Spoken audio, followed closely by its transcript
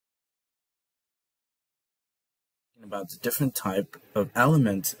About the different type of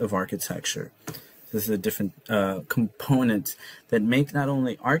element of architecture. This is a different components that make not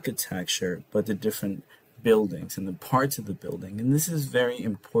only architecture, but the different buildings and the parts of the building. And this is very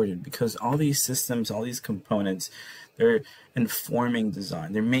important because all these systems, all these components, they're informing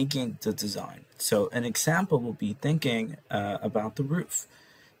design. They're making the design. So an example will be thinking about the roof.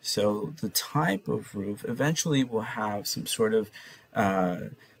 So the type of roof eventually will have some sort of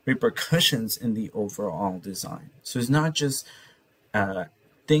repercussions in the overall design. So it's not just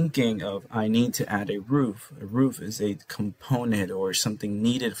thinking of I need to add a roof. A roof is a component or something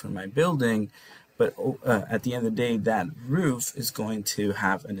needed for my building, but at the end of the day, that roof is going to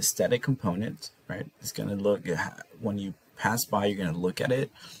have an aesthetic component, right? It's going to look, when you pass by, you're going to look at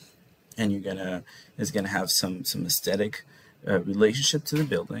it, and it's going to have some aesthetic relationship to the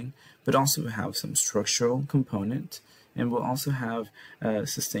building, but also have some structural component. And we'll also have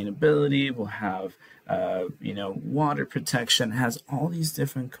sustainability, we'll have water protection, has all these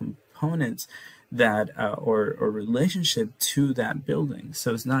different components that or relationship to that building.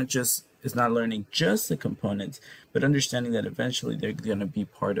 So it's not learning just the components, but understanding that eventually they're going to be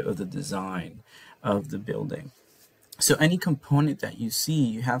part of the design of the building. So any component that you see,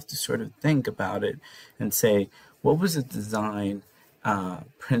 you have to sort of think about it and say, what was the design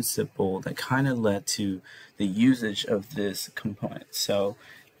principle that kind of led to the usage of this component? So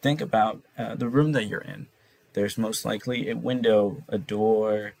think about the room that you're in. There's most likely a window, a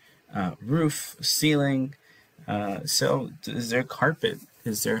door, roof, ceiling. So is there carpet?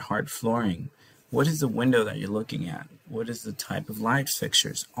 Is there hard flooring? What is the window that you're looking at? What is the type of light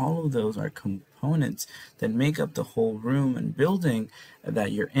fixtures? All of those are components that make up the whole room and building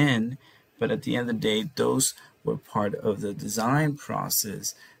that you're in. But at the end of the day, those were part of the design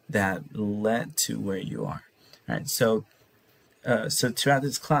process that led to where you are. All right, so throughout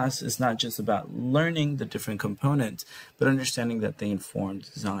this class, it's not just about learning the different components, but understanding that they inform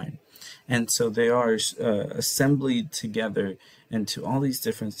design. And so they are assembled together into all these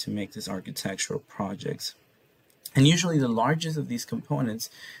different to make this architectural projects. And usually the largest of these components,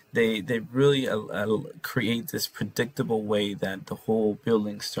 they really create this predictable way that the whole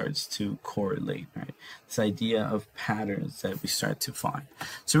building starts to correlate, right? This idea of patterns that we start to find.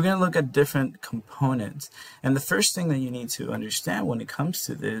 So we're going to look at different components. And the first thing that you need to understand when it comes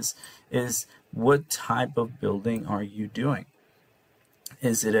to this is what type of building are you doing?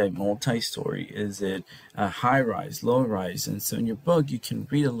 Is it a multi-story? Is it a high-rise, low-rise? And so in your book, you can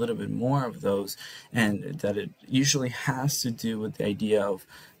read a little bit more of those, and that it usually has to do with the idea of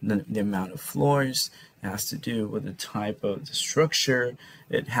the amount of floors. It has to do with the type of the structure.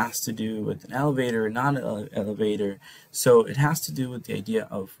 It has to do with an elevator or not an elevator. So it has to do with the idea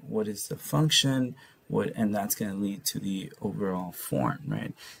of what is the function, and that's going to lead to the overall form,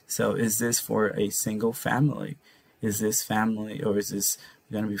 right? So is this for a single family? Is this family, or is this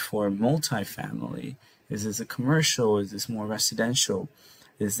going to be for multi-family? Is this a commercial? Is this more residential?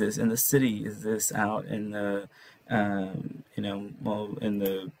 Is this in the city? Is this out in the, in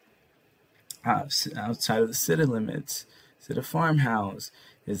the outside of the city limits? Is it a farmhouse?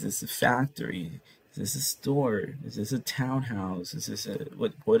 Is this a factory? Is this a store? Is this a townhouse? Is this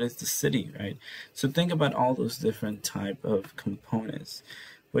what is the city, right? So think about all those different type of components,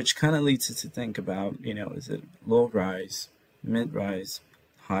 which kind of leads us to think about, is it low rise, mid rise,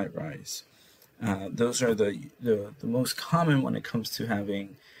 high rise? Those are the most common when it comes to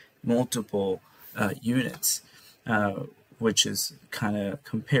having multiple units, which is kind of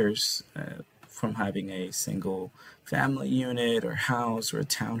compares from having a single family unit or house or a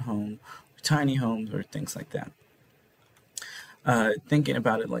townhome, or tiny homes or things like that. Thinking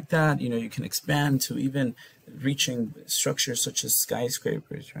about it like that, you can expand to even reaching structures such as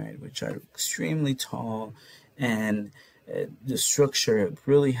skyscrapers, right, which are extremely tall, and the structure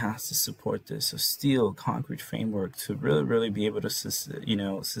really has to support this. So steel, concrete framework to really be able to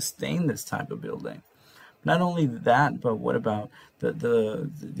sustain this type of building. Not only that, but what about the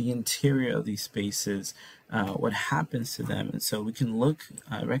interior of these spaces? What happens to them? And so we can look.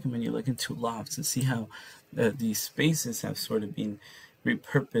 I recommend you look into lofts and see how these spaces have sort of been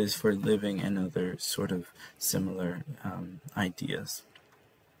repurposed for living and other sort of similar ideas.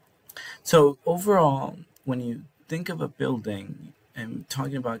 So overall, when you think of a building and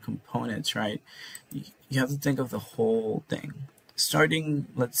talking about components, right, you have to think of the whole thing.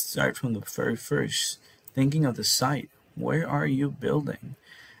 Let's start from the very first, thinking of the site. Where are you building?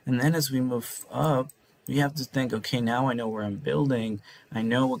 And then as we move up, we have to think, okay, now I know where I'm building. I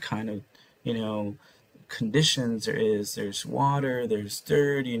know what kind of, conditions there is. There's water, there's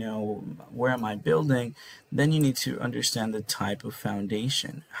dirt, where am I building? Then you need to understand the type of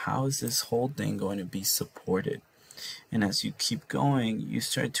foundation. How is this whole thing going to be supported? And as you keep going, you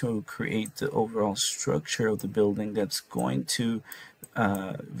start to create the overall structure of the building that's going to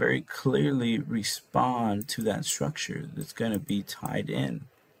very clearly respond to that structure that's going to be tied in.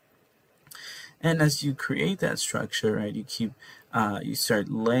 And as you create that structure, right, you start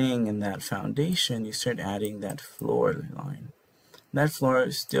laying in that foundation, you start adding that floor line. That floor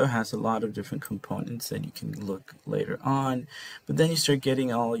still has a lot of different components that you can look later on, but then you start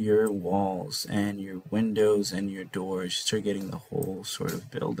getting all your walls and your windows and your doors. You start getting the whole sort of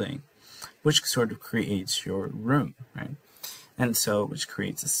building, which sort of creates your room, right? And so, which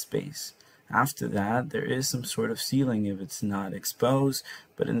creates a space. After that, there is some sort of ceiling if it's not exposed,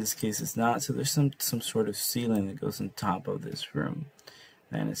 but in this case it's not, so there's some sort of ceiling that goes on top of this room.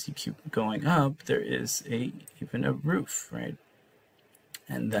 And as you keep going up, there is even a roof, right?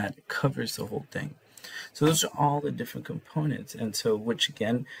 And that covers the whole thing. So those are all the different components, and so which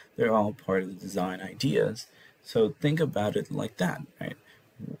again, they're all part of the design ideas. So think about it like that, right?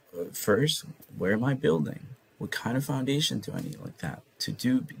 First, where am I building? What kind of foundation do I need like that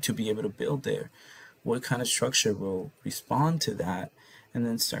to be able to build there? What kind of structure will respond to that? And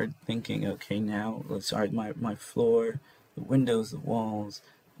then start thinking, okay, now let's start my floor, the windows, the walls,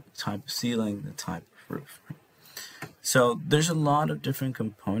 the type of ceiling, the type of roof. Right? So there's a lot of different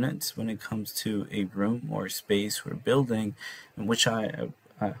components when it comes to a room or space or building, in which I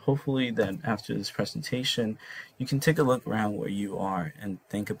hopefully that after this presentation, you can take a look around where you are and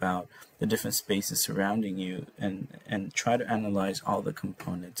think about the different spaces surrounding you and try to analyze all the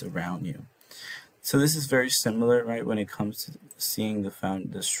components around you. So this is very similar, right, when it comes to seeing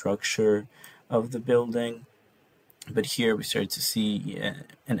the structure of the building. But here we start to see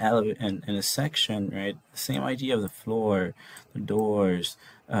an element in a section, right? The same idea of the floor, the doors,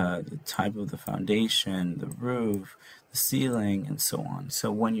 the type of the foundation, the roof, the ceiling, and so on.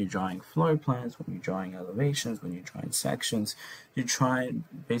 So when you're drawing floor plans, when you're drawing elevations, when you're drawing sections, you're trying,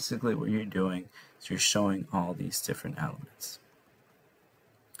 basically what you're doing is you're showing all these different elements.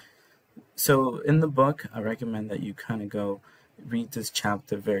 So in the book, I recommend that you kind of go read this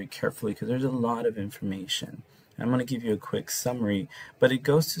chapter very carefully because there's a lot of information. I'm going to give you a quick summary, but it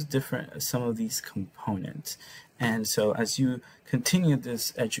goes to some of these components. And so as you continue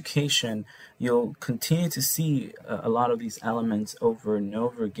this education, you'll continue to see a lot of these elements over and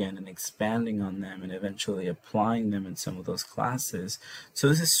over again and expanding on them and eventually applying them in some of those classes. So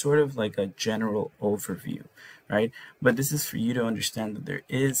this is sort of like a general overview, right? But this is for you to understand that there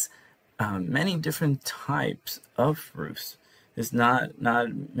is many different types of roofs. It's not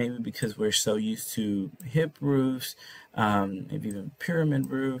maybe because we're so used to hip roofs, maybe even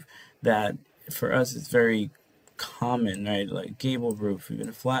pyramid roof, that for us it's very common, right? Like gable roof, even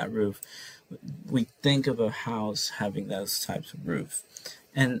a flat roof. We think of a house having those types of roof,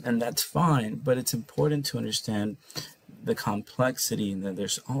 and that's fine. But it's important to understand the complexity and that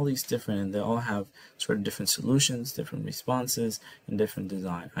there's all these different, and they all have sort of different solutions, different responses, and different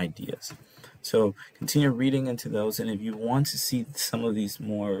design ideas. So continue reading into those, and if you want to see some of these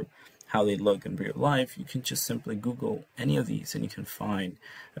more, how they look in real life, you can just simply Google any of these and you can find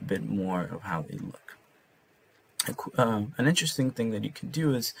a bit more of how they look. An interesting thing that you can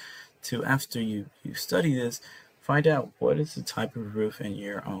do is to, after you study this, find out what is the type of roof in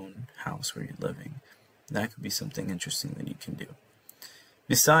your own house where you're living. That could be something interesting that you can do.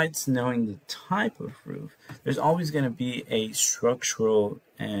 Besides knowing the type of roof, there's always going to be a structural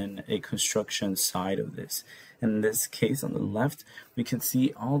and a construction side of this. In this case, on the left, we can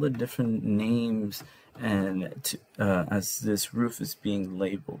see all the different names and as this roof is being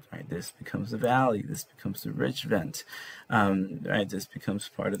labeled, right? This becomes the valley, this becomes the ridge vent, right? This becomes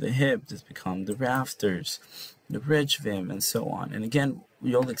part of the hip, this becomes the rafters, the ridge vim, and so on. And again,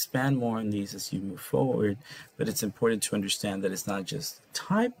 you'll expand more on these as you move forward, but it's important to understand that it's not just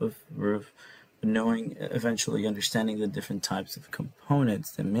type of roof, but knowing, eventually understanding the different types of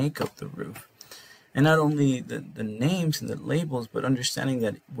components that make up the roof. And not only the names and the labels, but understanding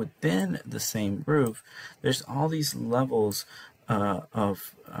that within the same roof, there's all these levels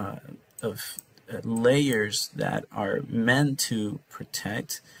of layers that are meant to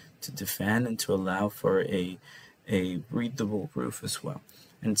protect, to defend, and to allow for a breathable roof as well.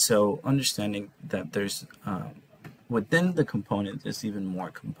 And so understanding that there's within the component, there's even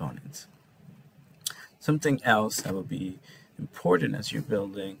more components. Something else that will be important as you're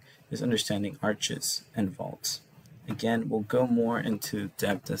building is understanding arches and vaults. Again, we'll go more into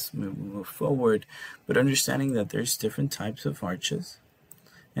depth as we move forward, but understanding that there's different types of arches,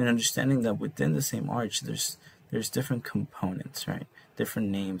 and understanding that within the same arch, there's different components, right? Different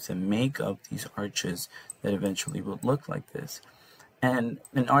names that make up these arches that eventually will look like this. And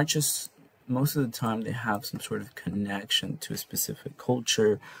arches, most of the time they have some sort of connection to a specific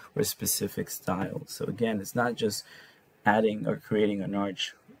culture or a specific style. So again, it's not just adding or creating an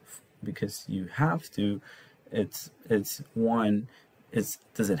arch because you have to. It's one,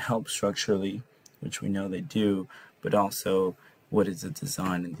 does it help structurally, which we know they do, but also what is the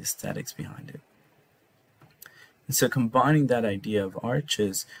design and the aesthetics behind it. And so combining that idea of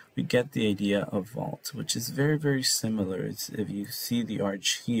arches, we get the idea of vaults, which is very, very similar. If you see the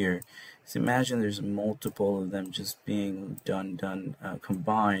arch here, so imagine there's multiple of them just being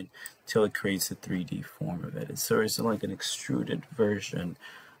combined till it creates a 3D form of it. So it's like an extruded version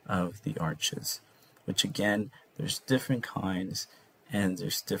of the arches, which again, there's different kinds and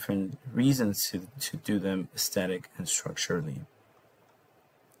there's different reasons to do them aesthetic and structurally.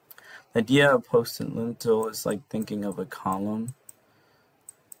 The idea of post and lintel is like thinking of a column.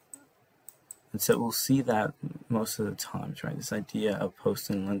 And so we'll see that most of the times, right? This idea of post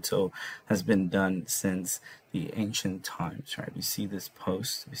and lintel has been done since the ancient times, right? We see this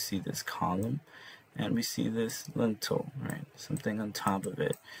post, we see this column, and we see this lintel, right? Something on top of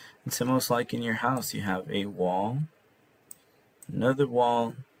it. And so most like in your house, you have a wall, another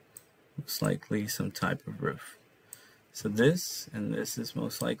wall, most likely some type of roof. So this and this is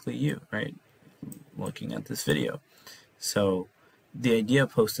most likely you, right? Looking at this video. So the idea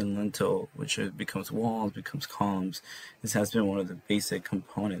of post and lintel, which becomes walls, becomes columns, this has been one of the basic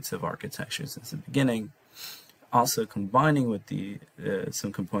components of architecture since the beginning. Also combining with the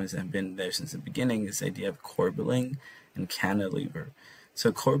some components that have been there since the beginning, this idea of corbelling and cantilever.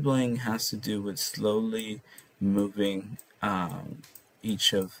 So corbelling has to do with slowly moving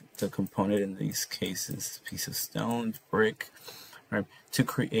each of the component, in these cases, piece of stone, brick, right, to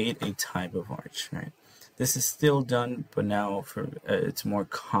create a type of arch, right? This is still done, but now it's more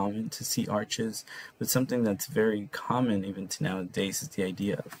common to see arches. But something that's very common even to nowadays is the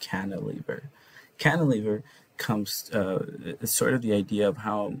idea of cantilever. Cantilever comes, it's sort of the idea of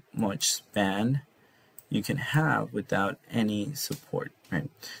how much span you can have without any support, right?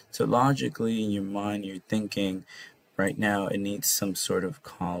 So logically in your mind, you're thinking, right now it needs some sort of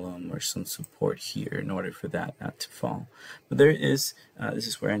column or some support here in order for that not to fall. But there is, this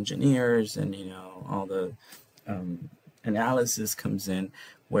is where engineers and, you know, all the analysis comes in,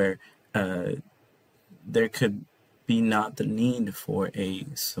 where there could be not the need for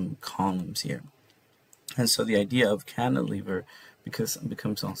some columns here. And so the idea of cantilever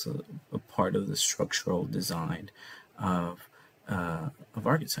becomes also a part of the structural design of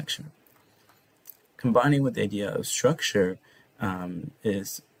architecture. Combining with the idea of structure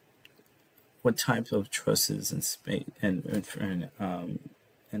is what types of trusses and space and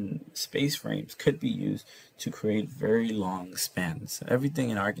space frames could be used to create very long spans. So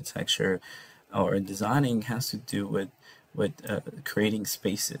everything in architecture or in designing has to do with creating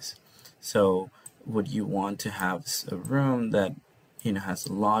spaces. So would you want to have a room that, you know, has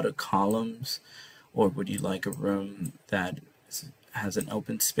a lot of columns, or would you like a room that has an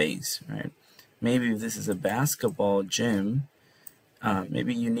open space, right? Maybe if this is a basketball gym,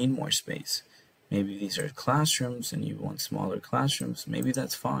 maybe you need more space. Maybe these are classrooms and you want smaller classrooms, maybe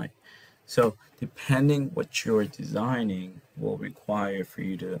that's fine. So depending what you're designing will require for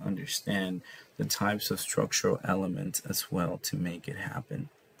you to understand the types of structural elements as well to make it happen.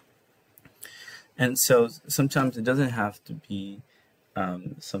 And so sometimes it doesn't have to be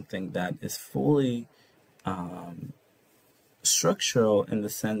something that is fully structural in the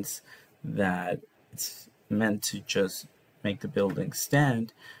sense that it's meant to just make the building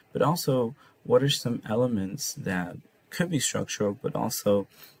stand, but also what are some elements that could be structural, but also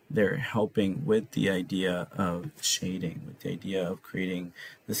they're helping with the idea of shading, with the idea of creating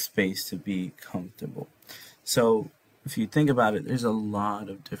the space to be comfortable. So if you think about it, there's a lot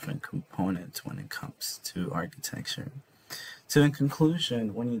of different components when it comes to architecture. So in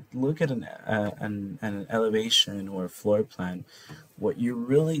conclusion, when you look at an elevation or a floor plan, what you're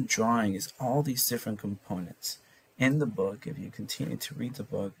really drawing is all these different components. In the book, if you continue to read the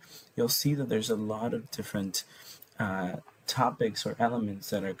book, you'll see that there's a lot of different topics or elements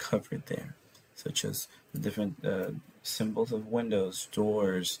that are covered there, such as the different symbols of windows,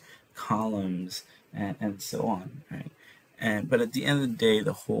 doors, columns, and so on, right? But at the end of the day,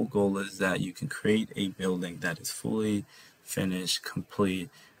 the whole goal is that you can create a building that is fully finished, complete,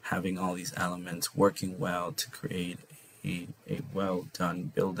 having all these elements working well to create a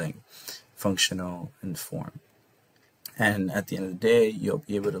well-done building, functional in form. And at the end of the day, you'll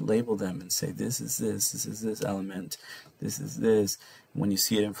be able to label them and say, this is this element, this is this. When you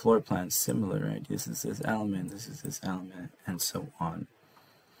see it in floor plans, similar, right? This is this element, this is this element, and so on.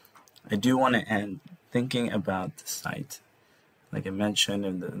 I do want to end thinking about the site. like I mentioned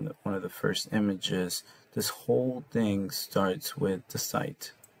in one of the first images, this whole thing starts with the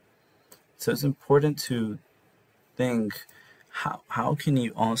site. So it's important to think, how can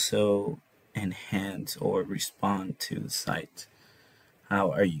you also enhance or respond to the site?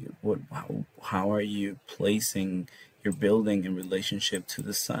 How are you placing your building in relationship to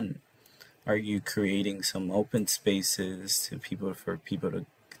the sun? Are you creating some open spaces for people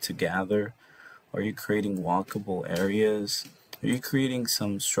to gather? Are you creating walkable areas? Are you creating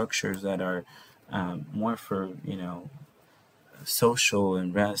some structures that are more for, social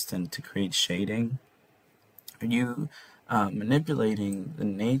and rest and to create shading? Are you manipulating the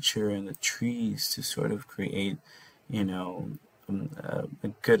nature and the trees to sort of create, a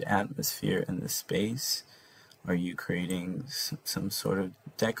good atmosphere in the space? Are you creating some sort of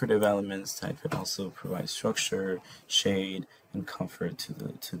decorative elements that could also provide structure, shade, and comfort to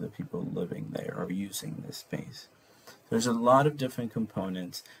the people living there or using this space? There's a lot of different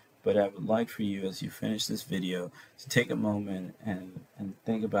components, but I would like for you, as you finish this video, to take a moment and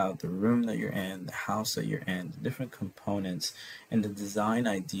think about the room that you're in, the house that you're in, the different components, and the design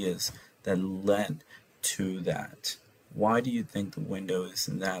ideas that led to that. Why do you think the window is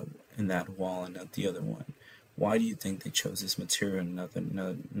in that wall and not the other one? Why do you think they chose this material and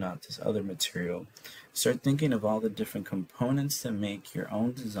not this other material? Start thinking of all the different components that make your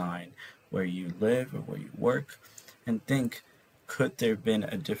own design where you live or where you work, and think, could there have been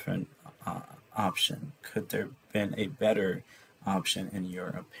a different option? Could there have been a better option, in your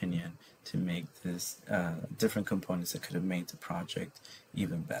opinion, to make this different components that could have made the project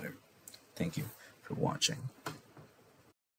even better? Thank you for watching.